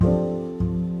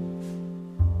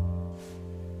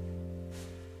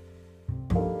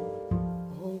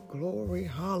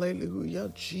Hallelujah,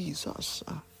 Jesus.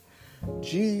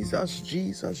 Jesus,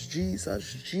 Jesus,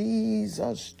 Jesus,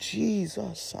 Jesus,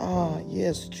 Jesus.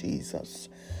 Yes, Jesus.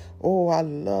 Oh, I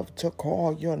love to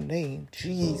call your name,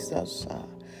 Jesus.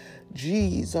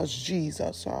 Jesus,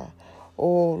 Jesus.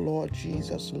 Oh, Lord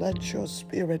Jesus, let your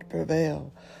spirit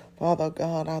prevail. Father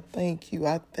God, I thank you,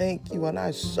 and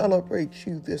I celebrate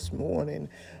you this morning.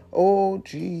 Oh,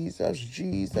 Jesus,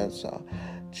 Jesus,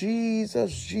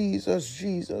 Jesus, Jesus,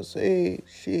 Jesus. Hey,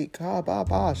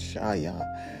 Shikababa Shaya.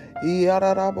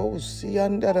 Yararabosi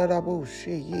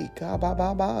andaraboshi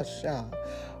kabababasha.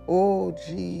 Oh,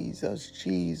 Jesus,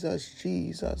 Jesus,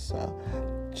 Jesus.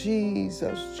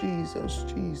 Jesus, Jesus,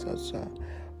 Jesus.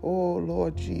 Oh,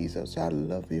 Lord Jesus, I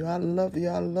love you. I love you.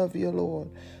 I love you, Lord.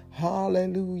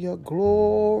 Hallelujah.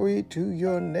 Glory to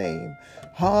your name.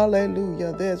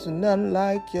 Hallelujah. There's none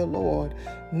like you, Lord.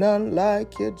 None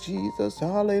like you, Jesus.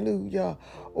 Hallelujah.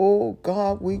 Oh,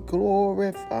 God, we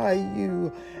glorify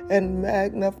you and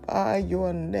magnify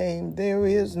your name. There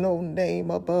is no name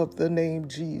above the name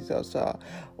Jesus.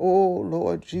 Oh,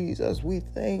 Lord Jesus, we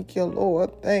thank you,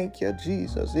 Lord. Thank you,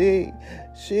 Jesus.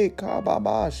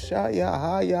 Shikababa shaya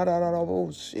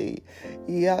hayararaboshi.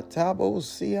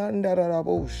 Yatabosi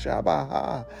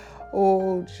andaraboshabaha.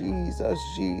 Oh, Jesus,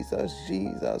 Jesus,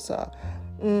 Jesus.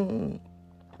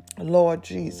 Lord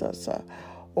Jesus.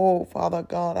 Oh, Father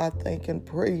God, I thank and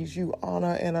praise you,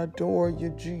 honor and adore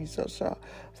you, Jesus.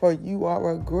 For you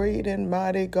are a great and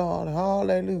mighty God.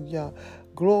 Hallelujah.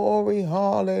 Glory,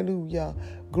 hallelujah.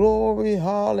 Glory,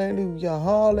 hallelujah.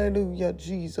 Hallelujah,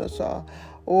 Jesus.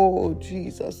 Oh,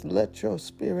 Jesus, let your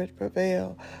spirit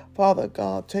prevail. Father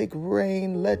God, take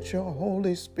reign. Let your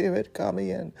Holy Spirit come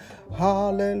in.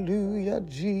 Hallelujah,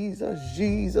 Jesus,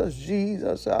 Jesus,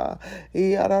 Jesus.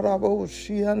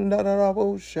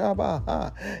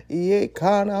 Yararaboshiandaraboshabaha.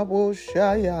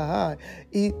 Yekanaboshayaha.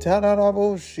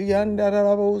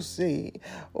 Itararaboshiandarabosi.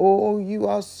 Oh, you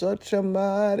are such a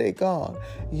mighty God.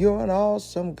 You're an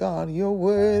awesome God. You're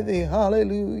worthy.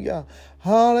 Hallelujah.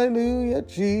 Hallelujah,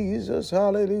 Jesus.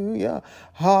 Hallelujah.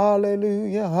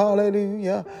 Hallelujah.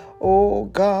 Hallelujah. Oh,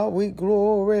 God, we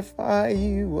glorify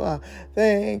you.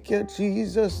 Thank you,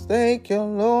 Jesus. Thank you,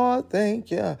 Lord. Thank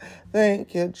you.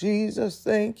 Thank you, Jesus.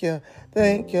 Thank you.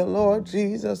 Thank you, Lord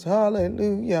Jesus.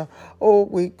 Hallelujah. Oh,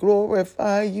 we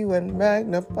glorify you and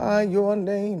magnify your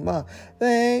name.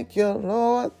 Thank you,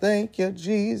 Lord. Thank you,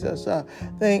 Jesus.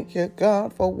 Thank you,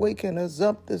 God, for waking us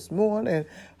up this morning.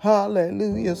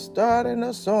 Hallelujah. Starting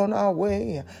us on our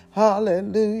way.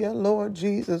 Hallelujah, Lord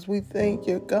Jesus. We thank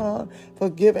you, God, for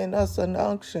giving us an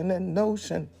unction and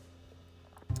notion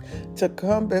to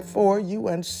come before you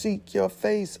and seek your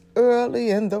face early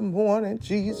in the morning,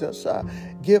 Jesus.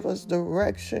 Give us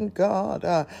direction,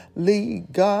 God.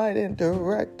 Lead, guide, and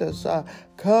direct us.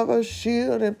 Cover,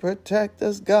 shield, and protect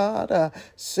us, God.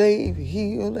 Save,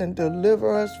 heal, and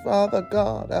deliver us, Father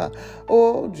God.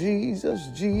 Oh, Jesus,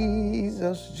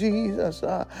 Jesus, Jesus.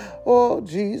 Oh,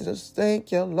 Jesus,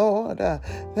 thank you, Lord.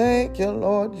 Thank you,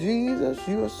 Lord Jesus.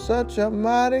 You're such a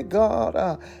mighty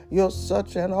God. You're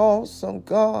such an awesome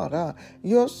God.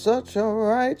 You're such a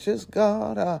righteous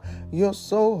God. You're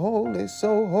so holy,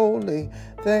 so holy.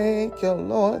 Thank you,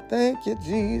 Lord. Thank you,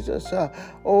 Jesus.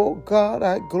 Oh, God,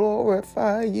 I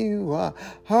glorify you.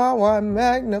 How I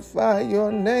magnify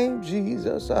your name,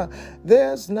 Jesus.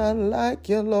 There's none like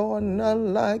you, Lord.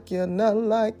 None like you. None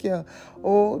like you.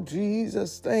 Oh,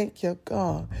 Jesus, thank you,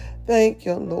 God. Thank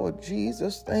you, Lord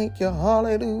Jesus. Thank you.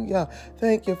 Hallelujah.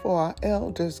 Thank you for our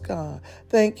elders, God.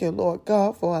 Thank you, Lord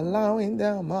God, for allowing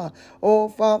them, oh,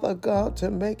 Father God,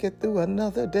 to make it through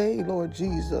another day, Lord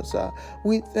Jesus.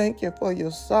 We thank you for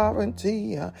your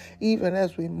sovereignty, even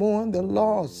as we mourn the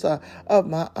loss of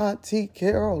my Auntie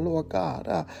Carol, Lord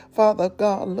God. Father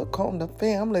God, look on the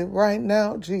family right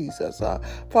now, Jesus.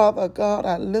 Father God,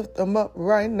 I lift them up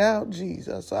right now,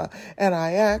 Jesus. And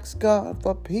I ask God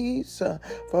for peace,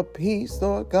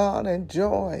 Lord God, and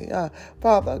joy.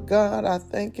 Father God, I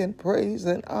thank and praise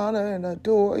and honor and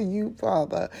adore you,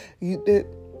 Father.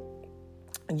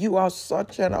 You are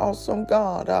such an awesome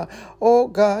God. Oh,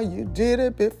 God, you did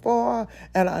it before,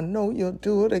 and I know you'll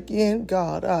do it again,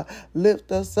 God.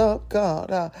 Lift us up,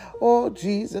 God. Oh,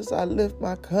 Jesus, I lift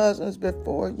my cousins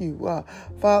before you.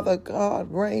 Father God,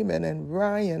 Raymond and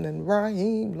Ryan and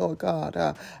Raheem, Lord God.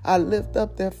 I lift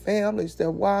up their families,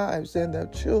 their wives, and their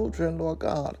children, Lord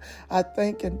God. I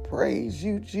thank and praise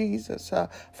you, Jesus,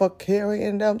 for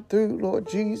carrying them through, Lord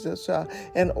Jesus,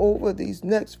 and over these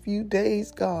next few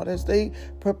days, God, as they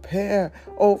prepare,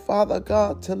 oh Father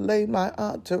God, to lay my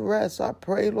aunt to rest. I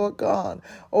pray, Lord God,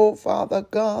 oh Father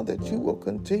God, that you will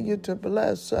continue to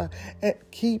bless and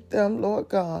keep them, Lord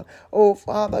God. Oh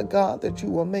Father God, that you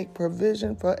will make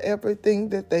provision for everything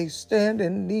that they stand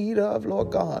in need of,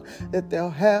 Lord God, that they'll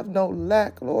have no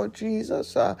lack, Lord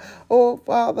Jesus. Oh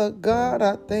Father God,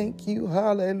 I thank you.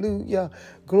 Hallelujah.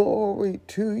 Glory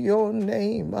to your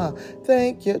name.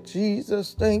 Thank you,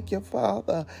 Jesus. Thank you,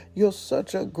 Father. You're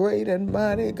such a great and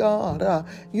mighty God.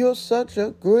 You're such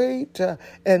a great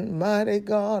and mighty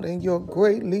God, and you're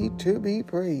greatly to be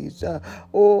praised.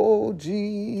 Oh,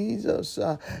 Jesus.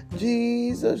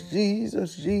 Jesus,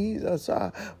 Jesus, Jesus.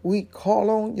 We call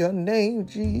on your name,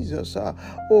 Jesus.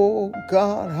 Oh,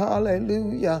 God,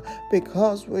 hallelujah,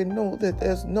 because we know that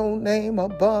there's no name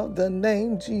above the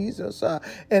name Jesus.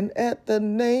 And at the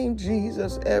name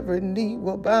Jesus, every knee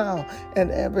will bow and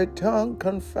every tongue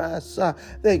confess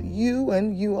that you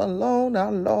and you alone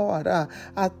are Lord. I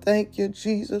thank you,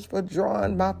 Jesus, for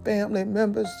drawing my family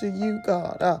members to you,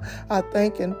 God. I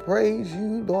thank and praise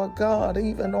you, Lord God,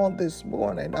 even on this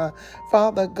morning.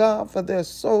 Father God, for their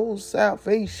soul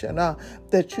salvation,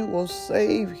 that you will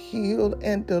save, heal,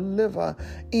 and deliver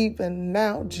even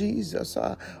now, Jesus.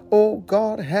 Oh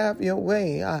God, have your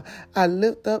way. I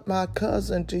lift up my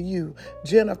cousin to you,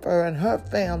 Jennifer, and her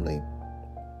family,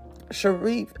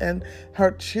 Sharif and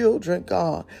her children,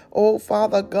 God. Oh,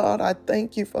 Father God, I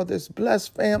thank you for this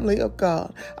blessed family of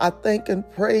God. I thank and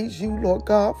praise you, Lord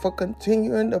God, for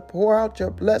continuing to pour out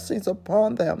your blessings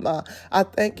upon them. I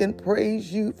thank and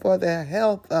praise you for their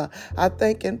health. I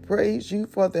thank and praise you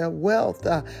for their wealth.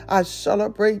 I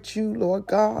celebrate you, Lord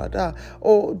God.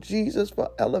 Oh, Jesus, for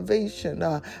elevation.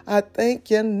 I thank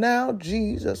you now,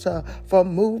 Jesus, for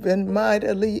moving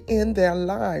mightily in their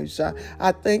lives.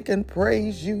 I thank and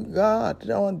praise you, God,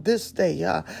 on this day,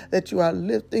 that you are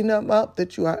lifting them up,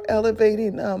 that you are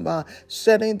elevating them,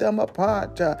 setting them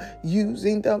apart,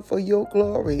 using them for your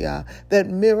glory, that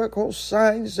miracles,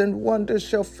 signs, and wonders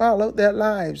shall follow their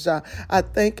lives. I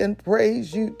thank and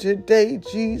praise you today,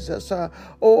 Jesus,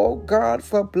 oh God,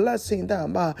 for blessing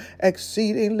them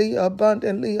exceedingly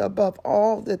abundantly above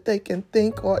all that they can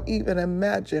think or even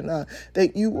imagine,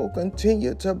 that you will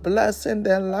continue to bless in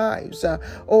their lives.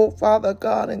 Oh Father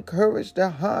God, encourage their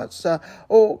hearts.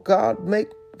 Oh God, make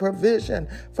provision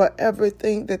for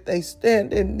everything that they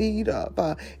stand in need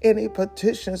of, any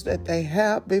petitions that they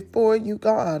have before you,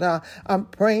 God. I'm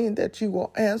praying that you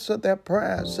will answer their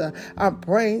prayers. I'm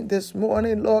praying this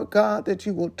morning, Lord God, that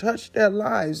you will touch their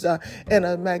lives in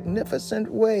a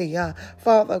magnificent way.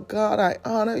 Father God, I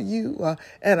honor you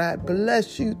and I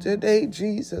bless you today,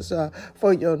 Jesus,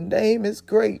 for your name is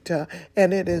great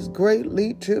and it is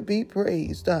greatly to be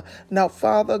praised. Now,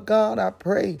 Father God, I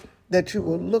pray that you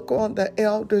will look on the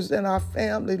elders in our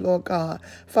family, Lord God.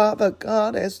 Father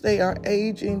God, as they are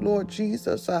aging, Lord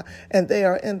Jesus, and they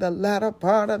are in the latter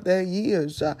part of their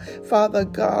years. Father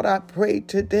God, I pray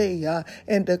today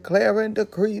and declare and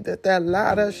decree that their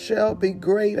latter shall be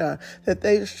greater, that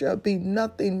there shall be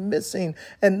nothing missing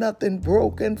and nothing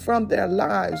broken from their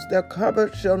lives. Their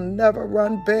cupboard shall never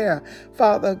run bare.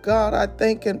 Father God, I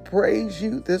thank and praise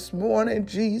you this morning,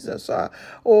 Jesus.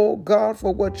 Oh God,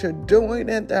 for what you're doing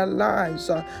in their lives.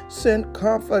 Send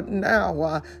comfort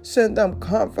now. Send them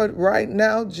comfort right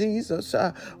now, Jesus.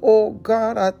 Oh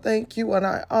God, I thank you and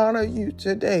I honor you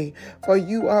today, for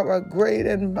you are a great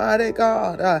and mighty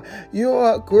God. You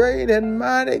are a great and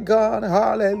mighty God.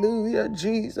 Hallelujah,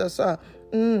 Jesus.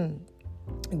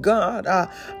 God,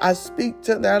 I speak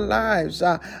to their lives.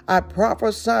 I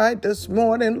prophesy this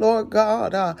morning, Lord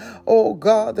God, oh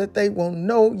God, that they will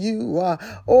know you.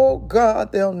 Oh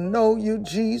God, they'll know you,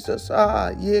 Jesus. Oh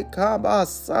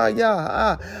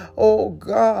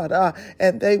God,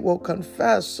 and they will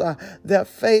confess their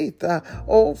faith,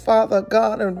 oh Father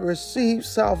God, and receive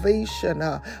salvation.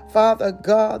 Father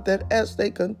God, that as they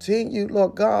continue,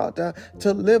 Lord God,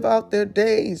 to live out their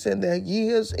days and their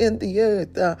years in the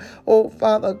earth, oh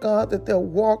Father God, that they'll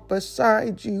walk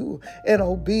beside you in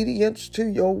obedience to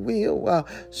your will.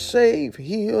 Save,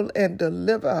 heal, and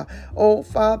deliver. Oh,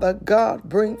 Father God,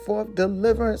 bring forth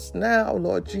deliverance now,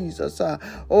 Lord Jesus.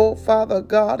 Oh, Father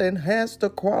God, enhance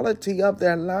the quality of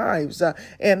their lives.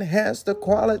 Enhance the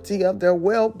quality of their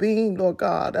well-being, Lord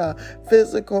God.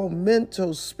 Physical,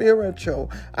 mental,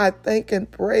 spiritual. I thank and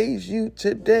praise you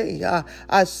today.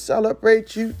 I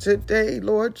celebrate you today,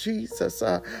 Lord Jesus.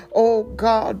 Oh,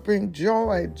 God, bring joy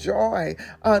joy,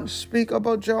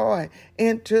 unspeakable joy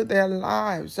into their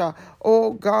lives.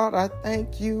 Oh God, I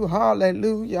thank you.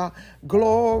 Hallelujah.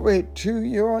 Glory to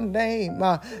your name.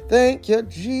 Thank you,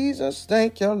 Jesus.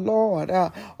 Thank you, Lord.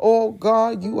 Oh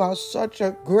God, you are such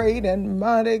a great and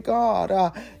mighty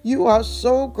God. You are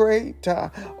so great.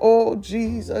 Oh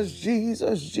Jesus,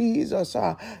 Jesus, Jesus.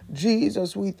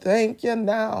 Jesus, we thank you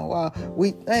now.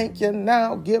 We thank you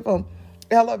now. Give them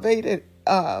elevated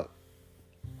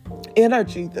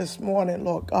energy this morning,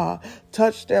 Lord God.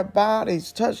 Touch their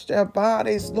bodies,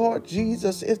 Lord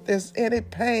Jesus. If there's any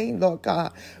pain, Lord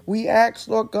God, we ask,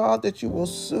 Lord God, that you will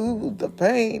soothe the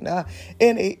pain,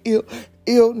 any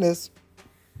illness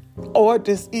or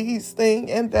disease thing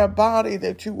in their body,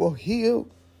 that you will heal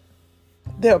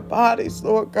their bodies,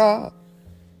 Lord God.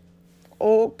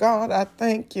 Oh God, I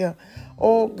thank you.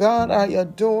 Oh God, I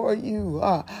adore you.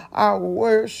 I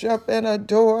worship and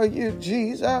adore you,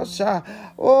 Jesus.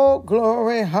 Oh,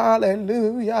 glory,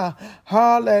 hallelujah,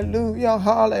 hallelujah,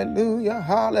 hallelujah,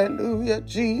 hallelujah,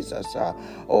 Jesus.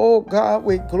 Oh God,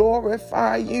 we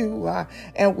glorify you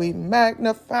and we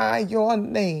magnify your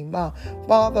name.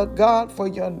 Father God, for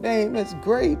your name is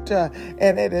great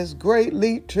and it is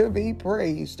greatly to be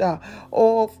praised.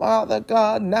 Oh Father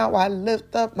God, now I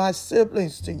lift up my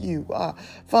siblings to you.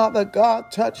 Father God,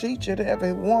 touch each and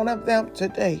every one of them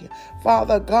today.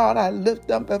 Father God, I lift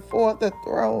them before the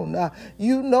throne.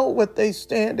 You know what they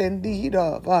stand in need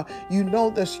of. You know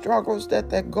the struggles that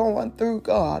they're going through,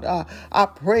 God. I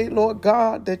pray, Lord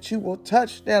God, that you will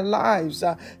touch their lives.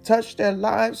 Touch their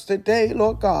lives today,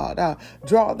 Lord God.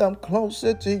 Draw them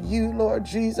closer to you, Lord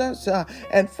Jesus.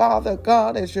 And Father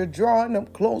God, as you're drawing them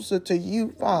closer to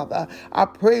you, Father, I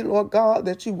pray, Lord God,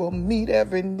 that you will meet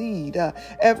every need,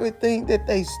 everything that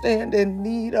they stand in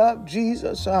need of,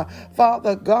 Jesus.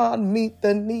 Father God, meet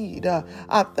the need.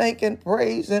 I thank and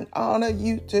praise and honor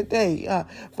you today,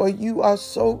 for you are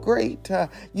so great.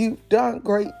 You've done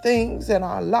great things in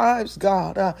our lives,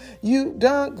 God. You've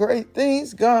done great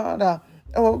things, God.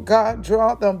 Oh, God,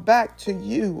 draw them back to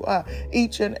you,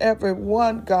 each and every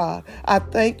one, God. I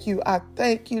thank you. I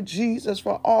thank you, Jesus,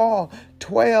 for all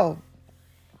 12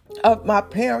 of my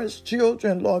parents'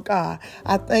 children, Lord God.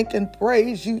 I thank and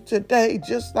praise you today,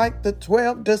 just like the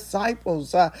 12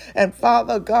 disciples. And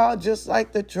Father God, just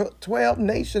like the 12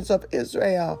 nations of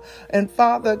Israel. And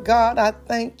Father God, I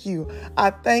thank you. I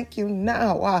thank you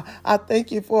now. I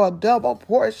thank you for a double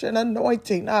portion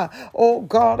anointing. Oh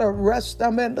God, arrest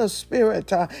them in the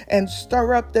spirit and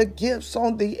stir up the gifts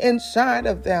on the inside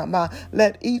of them.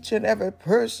 Let each and every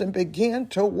person begin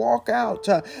to walk out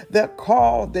their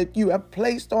call that you have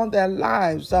placed on their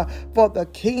lives for the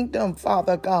kingdom,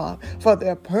 Father God, for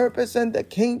their purpose in the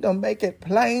kingdom. Make it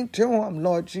plain to them,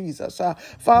 Lord Jesus.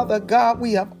 Father God,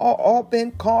 we have all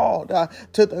been called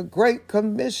to the Great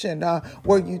Commission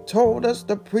where you told us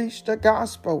to preach the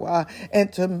gospel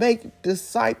and to make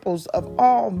disciples of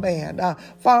all men.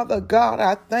 Father God,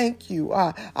 I thank you.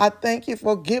 I thank you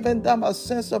for giving them a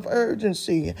sense of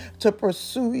urgency to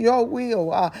pursue your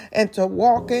will and to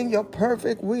walk in your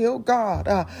perfect will, God.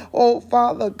 Oh,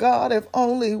 Father God, if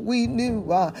only we knew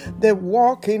that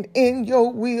walking in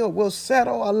your will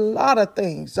settle a lot of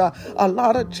things, a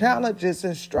lot of challenges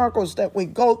and struggles that we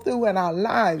go through in our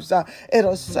lives.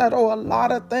 It'll settle a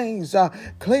lot of things.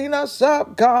 Clean us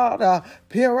up, God.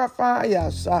 Purify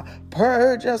us.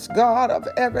 Purge us, God, of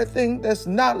everything that's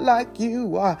not like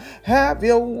you. Have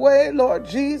your way, Lord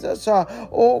Jesus.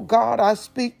 Oh, God, I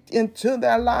speak into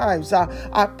their lives.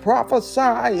 I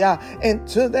prophesy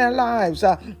into their lives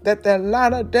that their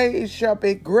latter days shall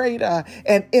be greater,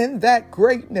 and in that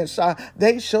greatness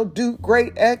they shall do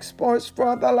great exploits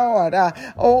for the Lord.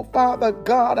 Oh, Father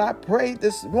God, I pray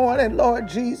this morning, Lord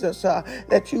Jesus,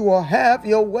 that you will have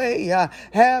your way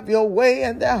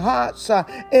in their hearts,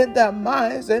 in their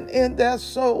minds, and in their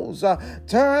souls.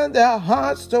 Turn their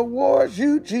hearts towards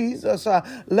you, Jesus.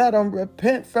 Let them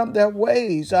repent from their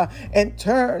ways and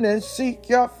turn and seek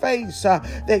your face,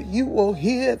 that you will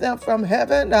hear them from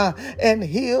heaven and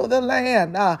heal the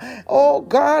land. Oh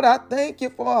God, I thank you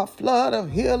for a flood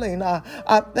of healing.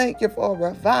 I thank you for a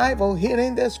revival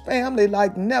hitting this family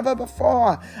like never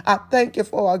before. I thank you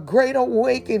for a great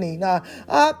awakening.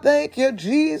 I thank you,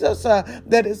 Jesus,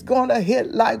 that it's going to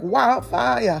hit like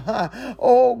wildfire.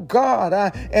 Oh God,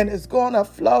 and it's going to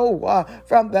flow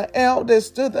from the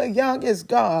eldest to the youngest,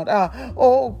 God.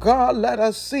 Oh God, let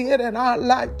us see it in our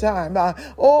lifetime.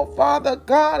 Oh Father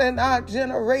God, in our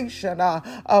generation,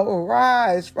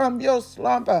 arise from your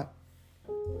slumber.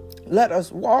 Let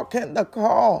us walk in the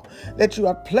call that you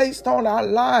have placed on our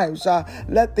lives.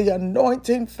 Let the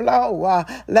anointing flow.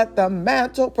 Let the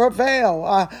mantle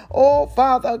prevail. Oh,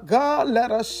 Father God,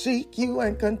 let us seek you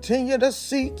and continue to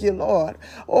seek you, Lord.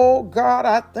 Oh, God,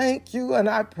 I thank you and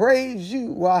I praise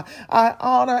you. I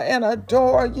honor and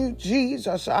adore you,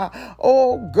 Jesus.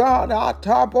 Oh, God,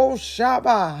 Atabo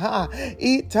Shaba,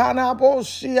 Itanabo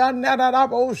Shia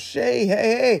Nanabo She.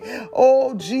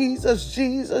 Oh, Jesus,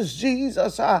 Jesus,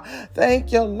 Jesus.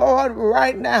 Thank you, Lord,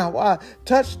 right now.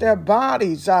 Touch their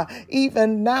bodies,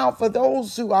 even now for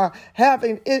those who are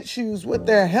having issues with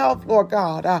their health, Lord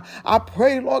God. I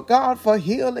pray, Lord God, for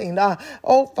healing.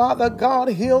 Oh, Father God,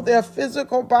 heal their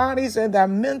physical bodies and their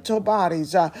mental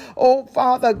bodies. Oh,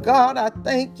 Father God, I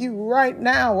thank you right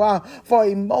now for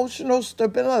emotional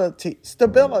stability.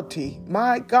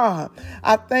 My God,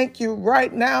 I thank you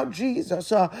right now,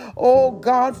 Jesus. Oh,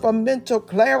 God, for mental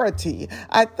clarity.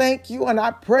 I thank you and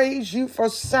I praise you for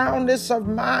soundness of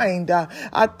mind.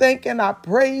 I thank and I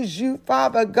praise you,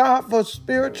 Father God, for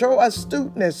spiritual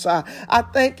astuteness. I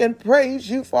thank and praise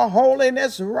you for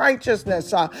holiness,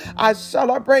 righteousness. I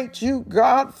celebrate you,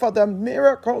 God, for the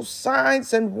miracles,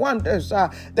 signs, and wonders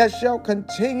that shall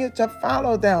continue to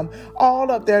follow them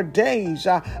all of their days.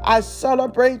 I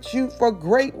celebrate you for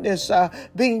greatness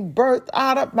being birthed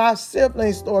out of my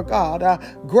siblings, Lord God.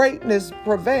 Greatness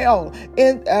prevail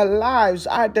in their lives.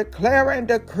 I declare and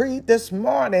decree this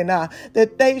morning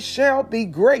that they shall be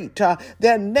great.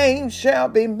 Their name shall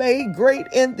be made great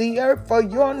in the earth for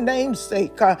your name's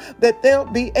sake, that they'll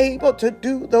be able to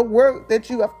do the work that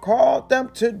you have called them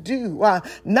to do,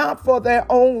 not for their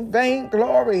own vain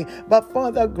glory, but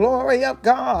for the glory of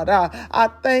God. I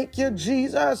thank you,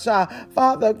 Jesus.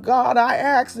 Father God, I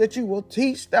ask that you will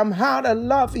teach them how to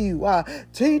love you.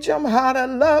 Teach them how to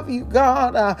love you,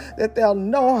 God, that they'll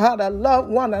know how to love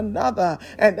one another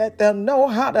and that they'll know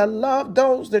how to love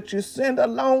those that you send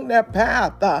along their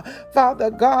path. Father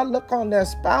God, look on their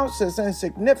spouses and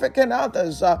significant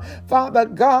others. Father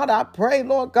God, I pray,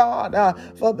 Lord God,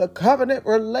 for the covenant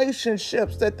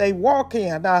relationships that they walk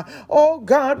in. Oh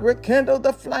God, rekindle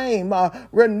the flame,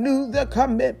 renew the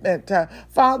commitment.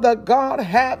 Father God,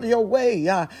 have your way.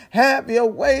 Have your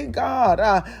way,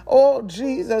 God. Oh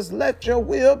Jesus, let your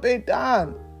will be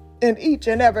done in each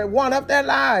and every one of their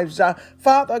lives.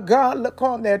 Father God, look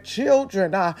on their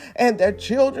children and their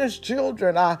children's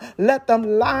children. Let them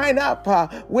line up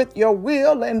with your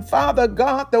will and, Father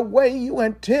God, the way you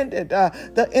intended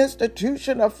the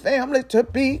institution of family to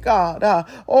be, God.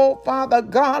 Oh, Father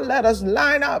God, let us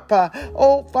line up,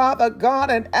 oh, Father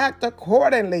God, and act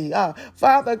accordingly.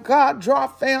 Father God, draw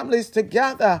families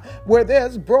together where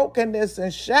there's brokenness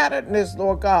and shatteredness,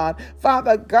 Lord God.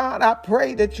 Father God, I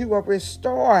pray that you will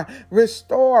restore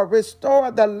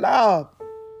the love.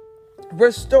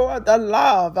 Restore the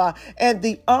love and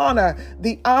the honor.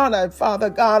 Father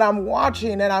God, I'm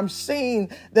watching and I'm seeing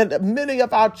that many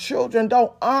of our children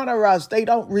don't honor us. They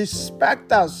don't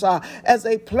respect us as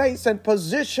a place and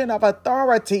position of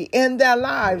authority in their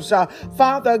lives.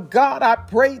 Father God, I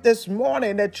pray this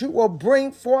morning that you will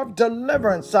bring forth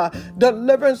deliverance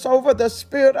over the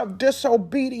spirit of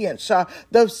disobedience,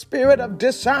 the spirit of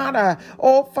dishonor.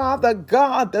 Oh, Father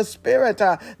God, the spirit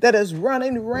that is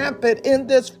running rampant in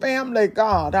this family,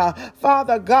 God.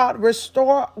 Father God,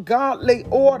 restore godly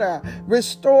order.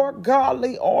 Restore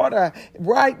godly order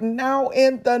right now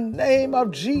in the name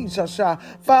of Jesus.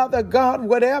 Father God,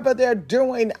 whatever they're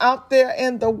doing out there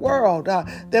in the world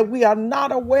that we are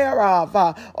not aware of,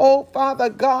 oh, Father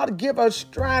God, give us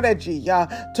strategy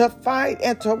to fight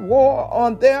and to war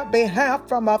on their behalf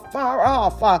from afar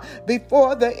off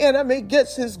before the enemy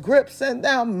gets his grips in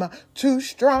them too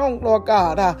strong, Lord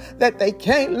God, that they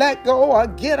can't let go or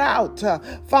get out.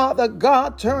 Father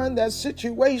God, turn their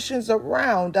situations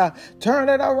around. Turn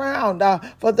it around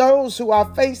for those who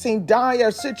are facing dire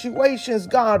situations,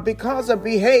 God, because of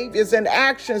behaviors and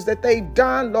actions that they've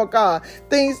done, Lord God,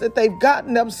 things that they've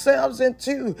gotten themselves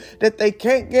into that they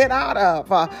can't get out of.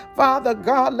 Father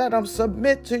God, let them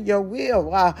submit to your will.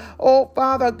 Oh,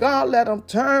 Father God, let them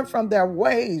turn from their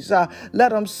ways.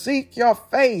 Let them seek your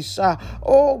face.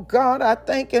 Oh, God, I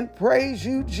thank and praise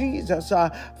you, Jesus.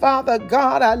 Father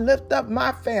God, I lift up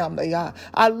my family.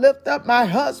 I lift up my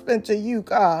husband to you,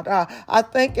 God. I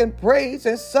thank and praise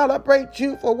and celebrate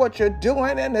you for what you're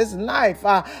doing in his life.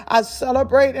 I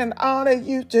celebrate and honor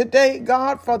you today,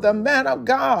 God, for the man of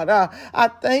God. I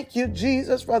thank you,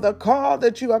 Jesus, for the call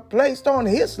that you have placed on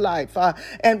his life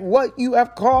and what you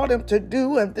have called him to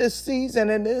do in this season,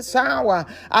 in this hour.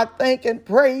 I thank and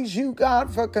praise you,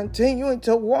 God, for continuing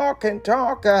to walk and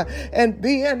talk and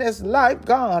be in his life,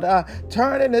 God,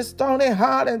 turning his stony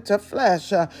heart into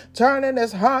flesh, turning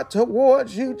his heart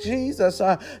towards you, Jesus.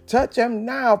 Touch him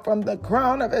now from the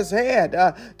crown of his head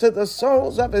to the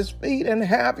soles of his feet, and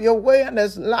have your way in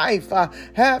his life.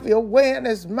 Have your way in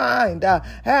his mind.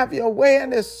 Have your way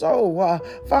in his soul.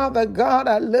 Father God,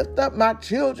 I lift up my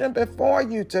children before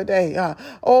you today.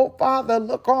 Oh, Father,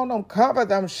 look on them, cover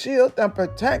them, shield them,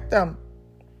 protect them.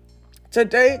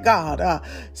 Today, God,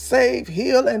 save,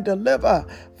 heal, and deliver.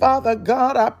 Father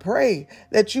God, I pray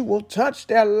that you will touch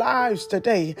their lives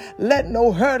today. Let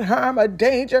no hurt, harm, or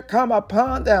danger come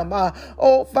upon them.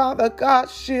 Oh, Father God,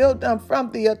 shield them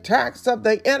from the attacks of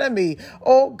the enemy.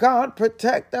 Oh, God,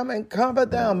 protect them and cover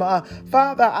them.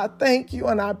 Father, I thank you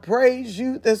and I praise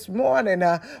you this morning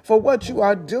for what you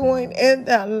are doing in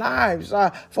their lives,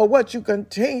 for what you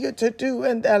continue to do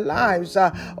in their lives.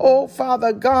 Oh,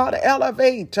 Father God,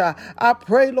 elevate. I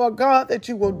pray, Lord God, that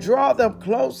you will draw them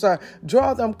closer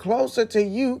to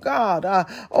you, God.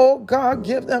 Oh, God,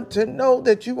 give them to know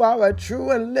that you are a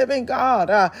true and living God.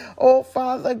 Oh,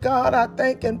 Father God, I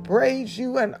thank and praise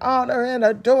you and honor and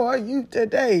adore you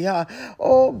today.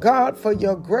 Oh, God, for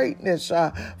your greatness,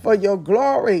 for your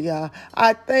glory.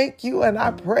 I thank you and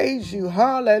I praise you.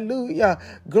 Hallelujah.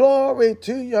 Glory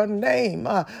to your name.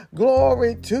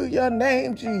 Glory to your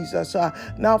name, Jesus.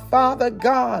 Now, Father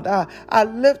God, I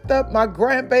lift up my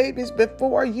grandbabies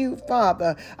before you,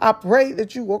 Father. I pray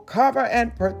that you will cover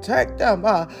and protect them.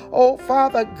 Oh,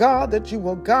 Father God, that you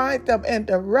will guide them and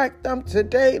direct them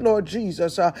today, Lord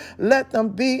Jesus. Let them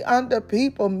be under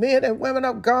people, men and women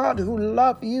of God who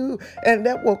love you and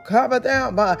that will cover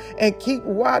them and keep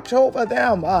watch over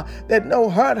them, that no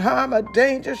hurt, harm, or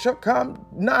danger shall come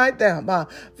nigh them.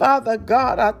 Father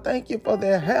God, I thank you for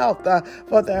their health,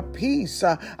 for their peace.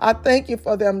 I thank you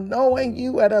for them knowing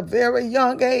you at a very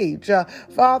young age.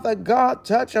 Father God,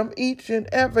 touch them each and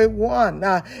every one,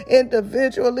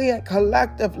 individually and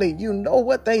collectively. You know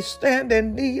what they stand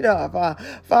in need of.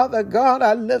 Father God,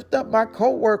 I lift up my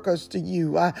co-workers to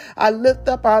you. I lift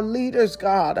up our leaders,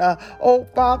 God. Oh,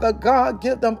 Father God,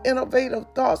 give them innovative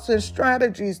thoughts and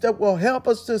strategies that will help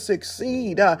us to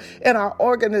succeed in our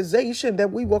organization,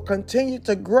 that we will continue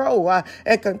to grow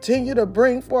and continue to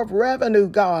bring forth revenue,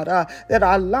 God, that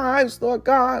our lives, Lord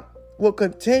God, will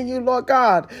continue, Lord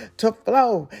God, to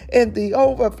flow in the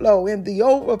overflow,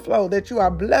 that you are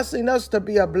blessing us to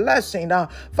be a blessing.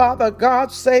 Father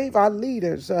God, save our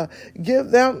leaders.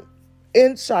 Give them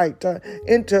insight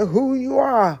into who you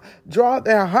are. Draw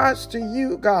their hearts to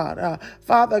you, God.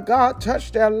 Father God,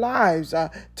 touch their lives,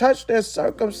 touch their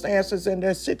circumstances and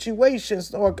their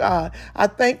situations, Lord God. I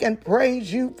thank and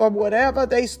praise you for whatever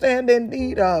they stand in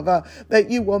need of, that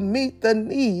you will meet the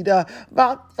need,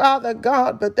 Father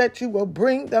God, but that you will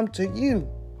bring them to you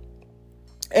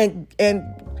and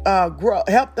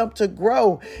help them to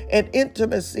grow in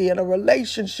intimacy and a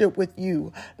relationship with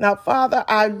you. Now, Father,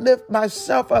 I lift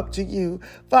myself up to you.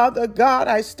 Father God,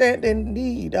 I stand in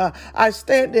need. I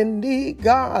stand in need,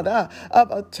 God,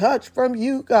 of a touch from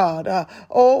you, God.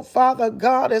 Oh, Father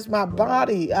God, as my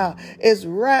body is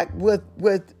racked with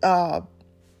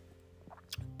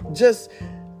just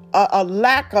a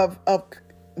lack of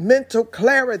mental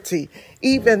clarity,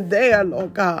 even there,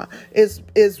 Lord God, is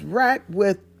racked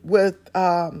with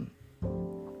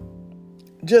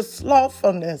just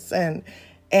slothfulness and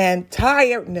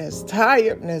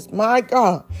tiredness. My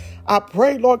God, I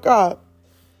pray, Lord God,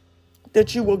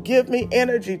 that you will give me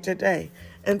energy today.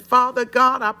 And Father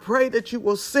God, I pray that you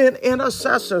will send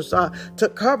intercessors to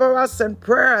cover us in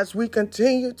prayer as we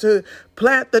continue to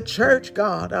plant the church,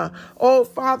 God. Oh,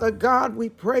 Father God, we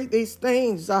pray these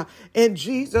things in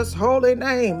Jesus' holy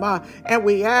name. And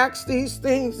we ask these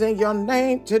things in your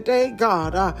name today,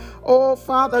 God. Oh,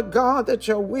 Father God, that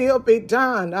your will be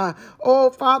done. Oh,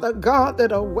 Father God,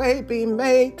 that a way be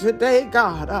made today,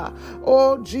 God.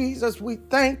 Oh, Jesus, we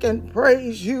thank and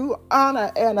praise you,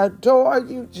 honor and adore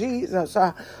you, Jesus.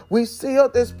 We seal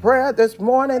this prayer this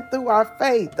morning through our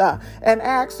faith and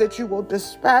ask that you will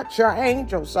dispatch your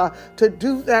angels to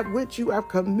do that which you have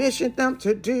commissioned them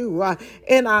to do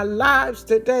in our lives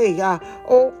today.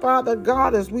 Oh, Father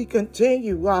God, as we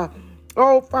continue,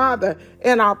 oh, Father,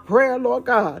 in our prayer, Lord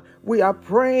God, we are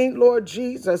praying, Lord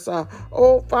Jesus,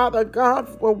 oh, Father God,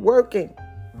 for working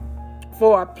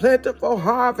for a plentiful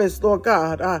harvest, Lord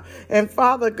God. And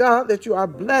Father God, that you are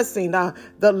blessing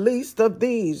the least of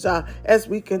these as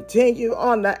we continue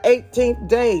on the 18th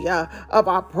day of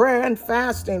our prayer and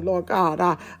fasting, Lord God.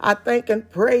 I thank and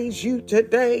praise you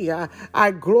today.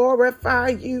 I glorify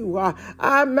you.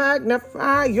 I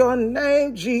magnify your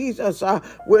name, Jesus.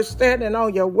 We're standing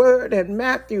on your word in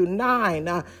Matthew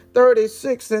 9,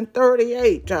 36 and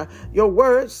 38. Your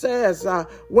word says,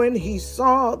 when he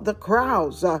saw the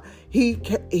crowds,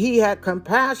 he had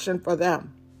compassion for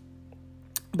them,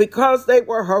 because they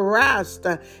were harassed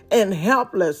and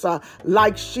helpless,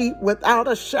 like sheep without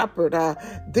a shepherd.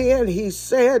 Then he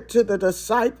said to the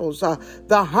disciples,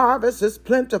 the harvest is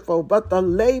plentiful, but the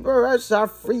laborers are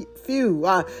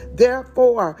few.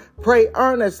 Therefore, pray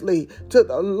earnestly to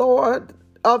the Lord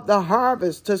of the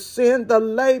harvest to send the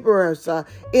laborers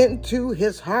into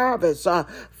his harvest.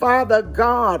 Father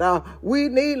God, we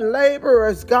need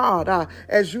laborers, God,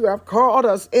 as you have called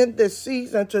us in this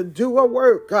season to do a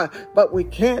work, but we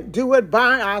can't do it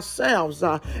by ourselves.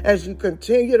 As you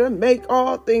continue to make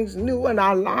all things new in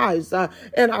our lives,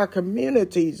 in our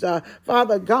communities,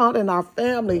 Father God, in our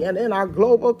family and in our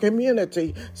global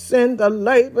community, send the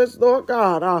laborers, Lord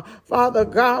God. Father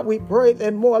God, we pray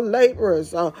that more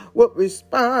laborers would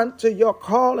respond to your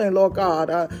calling, Lord God,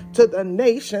 to the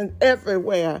nation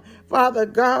everywhere. Father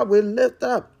God, we lift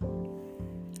up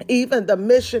even the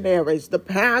missionaries, the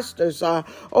pastors,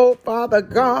 oh Father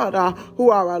God,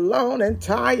 who are alone and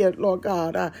tired, Lord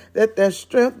God, that their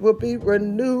strength will be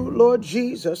renewed, Lord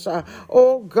Jesus,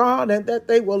 oh God, and that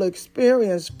they will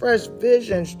experience fresh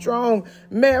vision, strong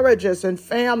marriages and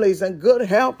families and good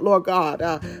health, Lord God.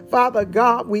 Father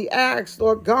God, we ask,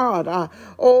 Lord God,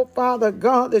 oh Father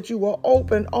God, that you will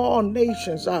open all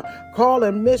nations,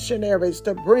 calling missionaries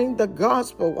to bring the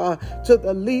gospel to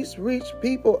the least reached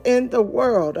people in the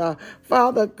world.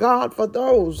 Father God, for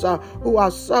those who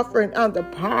are suffering under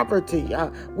poverty,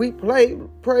 we pray,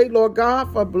 Lord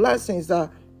God, for blessings,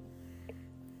 that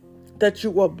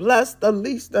you will bless the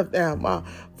least of them.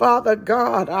 Father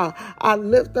God, I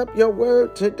lift up your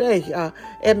word today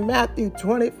in Matthew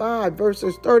 25,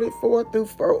 verses 34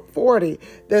 through 40,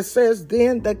 that says,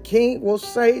 then the king will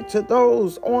say to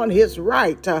those on his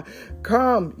right,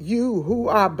 come, you who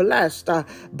are blessed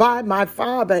by my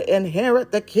Father,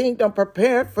 inherit the kingdom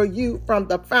prepared for you from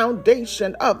the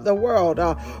foundation of the world.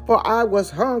 For I was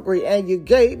hungry and you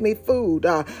gave me food.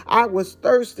 I was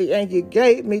thirsty and you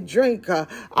gave me drink.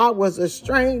 I was a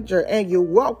stranger and you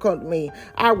welcomed me.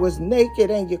 I was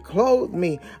naked and you clothed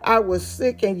me. I was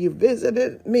sick and you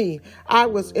visited me. I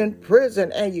was in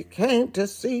prison and you came to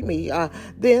see me.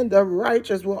 Then the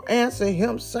righteous will answer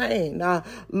him, saying,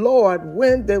 Lord,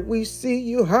 when did we see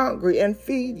you hungry and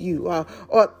feed you,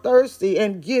 or thirsty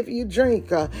and give you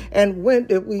drink? And when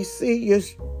did we see you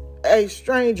a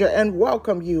stranger and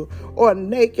welcome you, or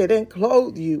naked and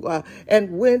clothe you?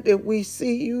 And when did we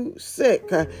see you sick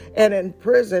and in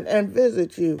prison and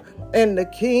visit you? And the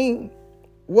king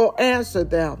will answer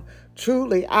them,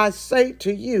 truly I say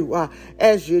to you,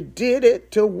 as you did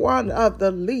it to one of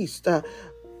the least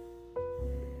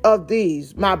of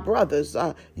these, my brothers,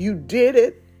 you did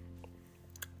it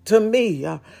to me.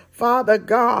 Father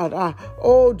God,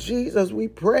 oh Jesus, we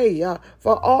pray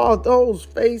for all those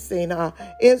facing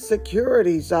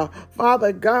insecurities.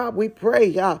 Father God, we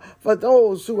pray for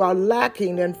those who are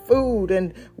lacking in food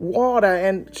and water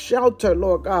and shelter,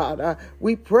 Lord God.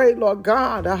 We pray, Lord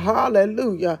God,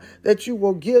 hallelujah, that you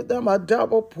will give them a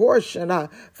double portion,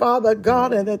 Father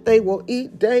God, and that they will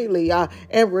eat daily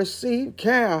and receive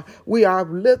care. We are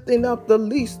lifting up the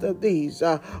least of these,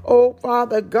 oh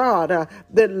Father God,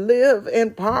 that live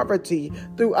in poverty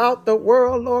throughout the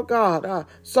world, Lord God.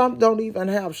 Some don't even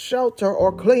have shelter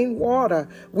or clean water.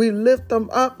 We lift them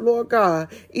up, Lord God,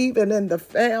 even in the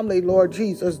family, Lord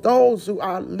Jesus, those who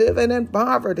are living in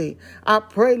poverty. I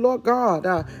pray, Lord God,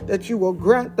 that you will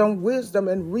grant them wisdom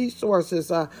and resources.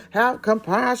 Have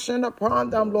compassion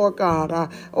upon them, Lord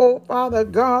God. Oh, Father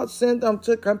God, send them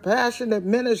to compassionate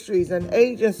ministries and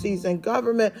agencies and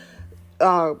government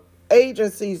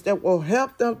agencies that will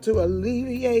help them to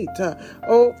alleviate,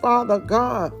 oh Father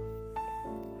God,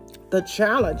 the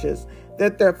challenges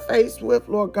that they're faced with,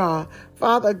 Lord God.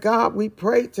 Father God, we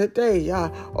pray today,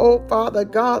 oh Father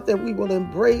God, that we will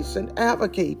embrace and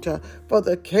advocate for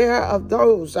the care of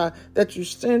those that you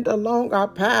send along our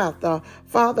path.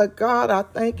 Father God, I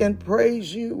thank and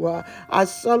praise you. I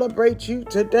celebrate you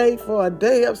today for a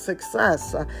day of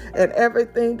success in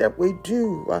everything that we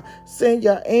do. Send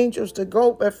your angels to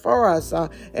go before us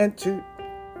and to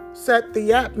set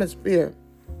the atmosphere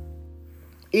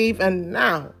even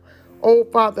now. Oh,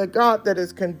 Father God, that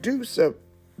is conducive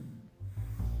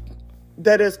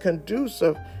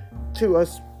to a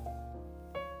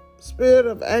spirit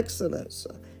of excellence.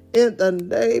 In the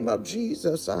name of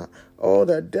Jesus. Oh,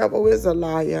 the devil is a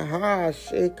liar.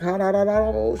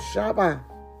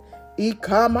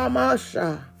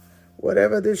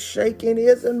 Whatever this shaking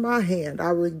is in my hand, I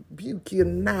rebuke you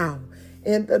now.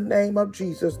 In the name of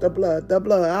Jesus, the blood.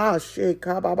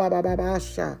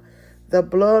 The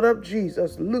blood of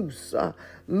Jesus, loose,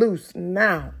 loose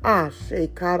now.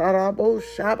 Shekararabo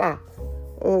shaba.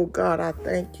 Oh God, I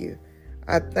thank you.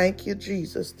 I thank you,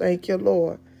 Jesus. Thank you,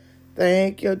 Lord.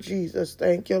 Thank you, Jesus.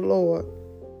 Thank you, Lord.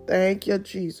 Thank you,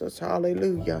 Jesus.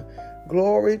 Hallelujah.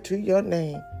 Glory to your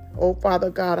name. Oh, Father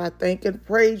God, I thank and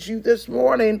praise you this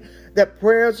morning that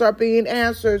prayers are being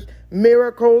answered.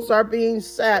 Miracles are being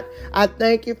set. I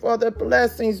thank you for the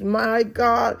blessings. My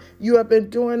God, you have been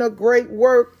doing a great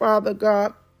work, Father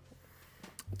God,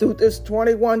 through this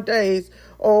 21 days.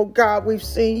 Oh God, we've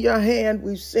seen your hand.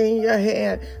 We've seen your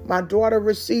hand. My daughter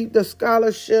received a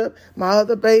scholarship. My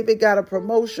other baby got a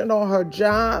promotion on her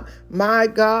job. My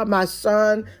God, my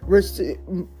son received,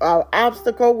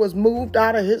 obstacle was moved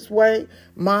out of his way.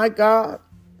 My God,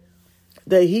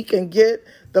 that he can get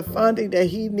the funding that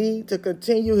he needs to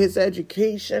continue his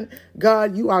education.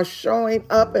 God, you are showing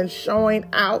up and showing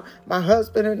out. My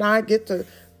husband and I get to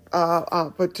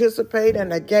participate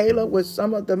in a gala with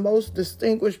some of the most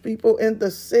distinguished people in the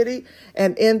city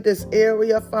and in this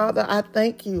area. Father, I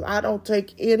thank you. I don't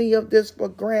take any of this for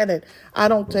granted. I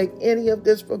don't take any of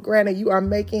this for granted. You are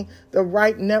making the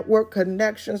right network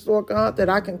connections, Lord God, that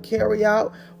I can carry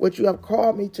out what you have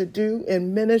called me to do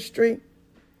in ministry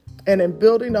and in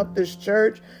building up this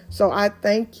church. So I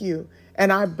thank you.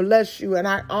 And I bless you and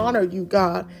I honor you,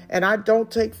 God. And I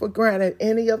don't take for granted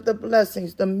any of the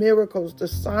blessings, the miracles, the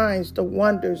signs, the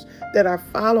wonders that are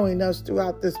following us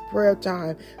throughout this prayer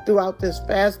time, throughout this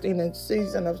fasting and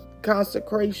season of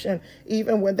consecration,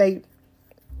 even when the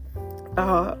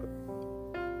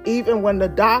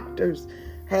doctors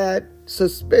had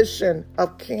suspicion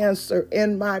of cancer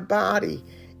in my body,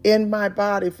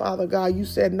 Father God, you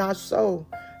said, not so,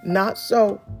 not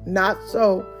so, not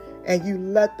so. And you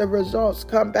let the results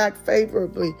come back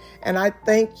favorably. And I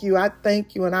thank you,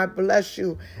 and I bless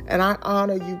you, and I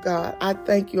honor you, God. I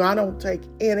thank you. I don't take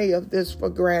any of this for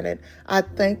granted. I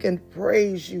thank and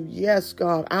praise you. Yes,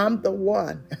 God, I'm the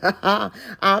one.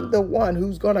 I'm the one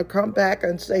who's going to come back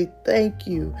and say thank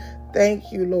you.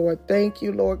 Thank you, Lord. Thank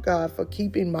you, Lord God, for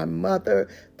keeping my mother.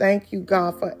 Thank you,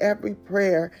 God, for every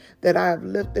prayer that I have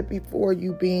lifted before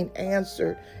you being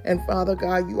answered. And Father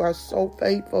God, you are so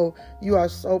faithful. You are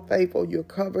so faithful. You're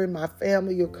covering my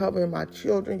family. You're covering my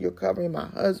children. You're covering my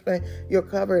husband. You're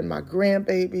covering my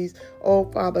grandbabies.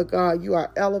 Oh, Father God, you are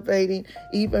elevating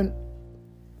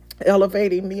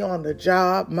me on the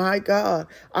job. My God,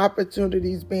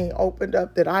 opportunities being opened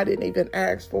up that I didn't even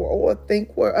ask for or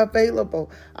think were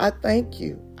available. I thank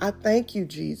you. I thank you,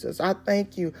 Jesus. I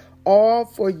thank you. All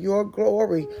for your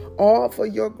glory,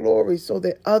 so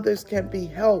that others can be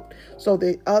helped, so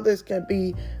that others can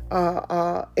be,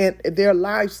 and their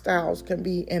lifestyles can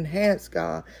be enhanced,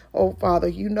 God. Oh, Father,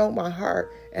 you know my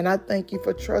heart, and I thank you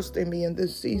for trusting me in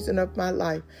this season of my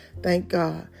life. Thank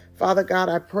God. Father God,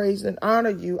 I praise and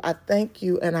honor you. I thank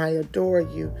you and I adore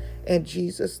you. In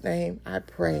Jesus' name I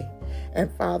pray.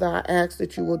 And Father, I ask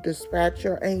that you will dispatch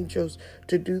your angels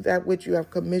to do that which you have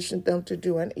commissioned them to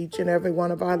do in each and every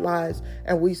one of our lives.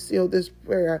 And we seal this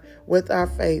prayer with our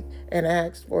faith and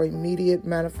ask for immediate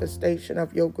manifestation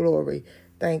of your glory.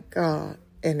 Thank God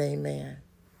and amen.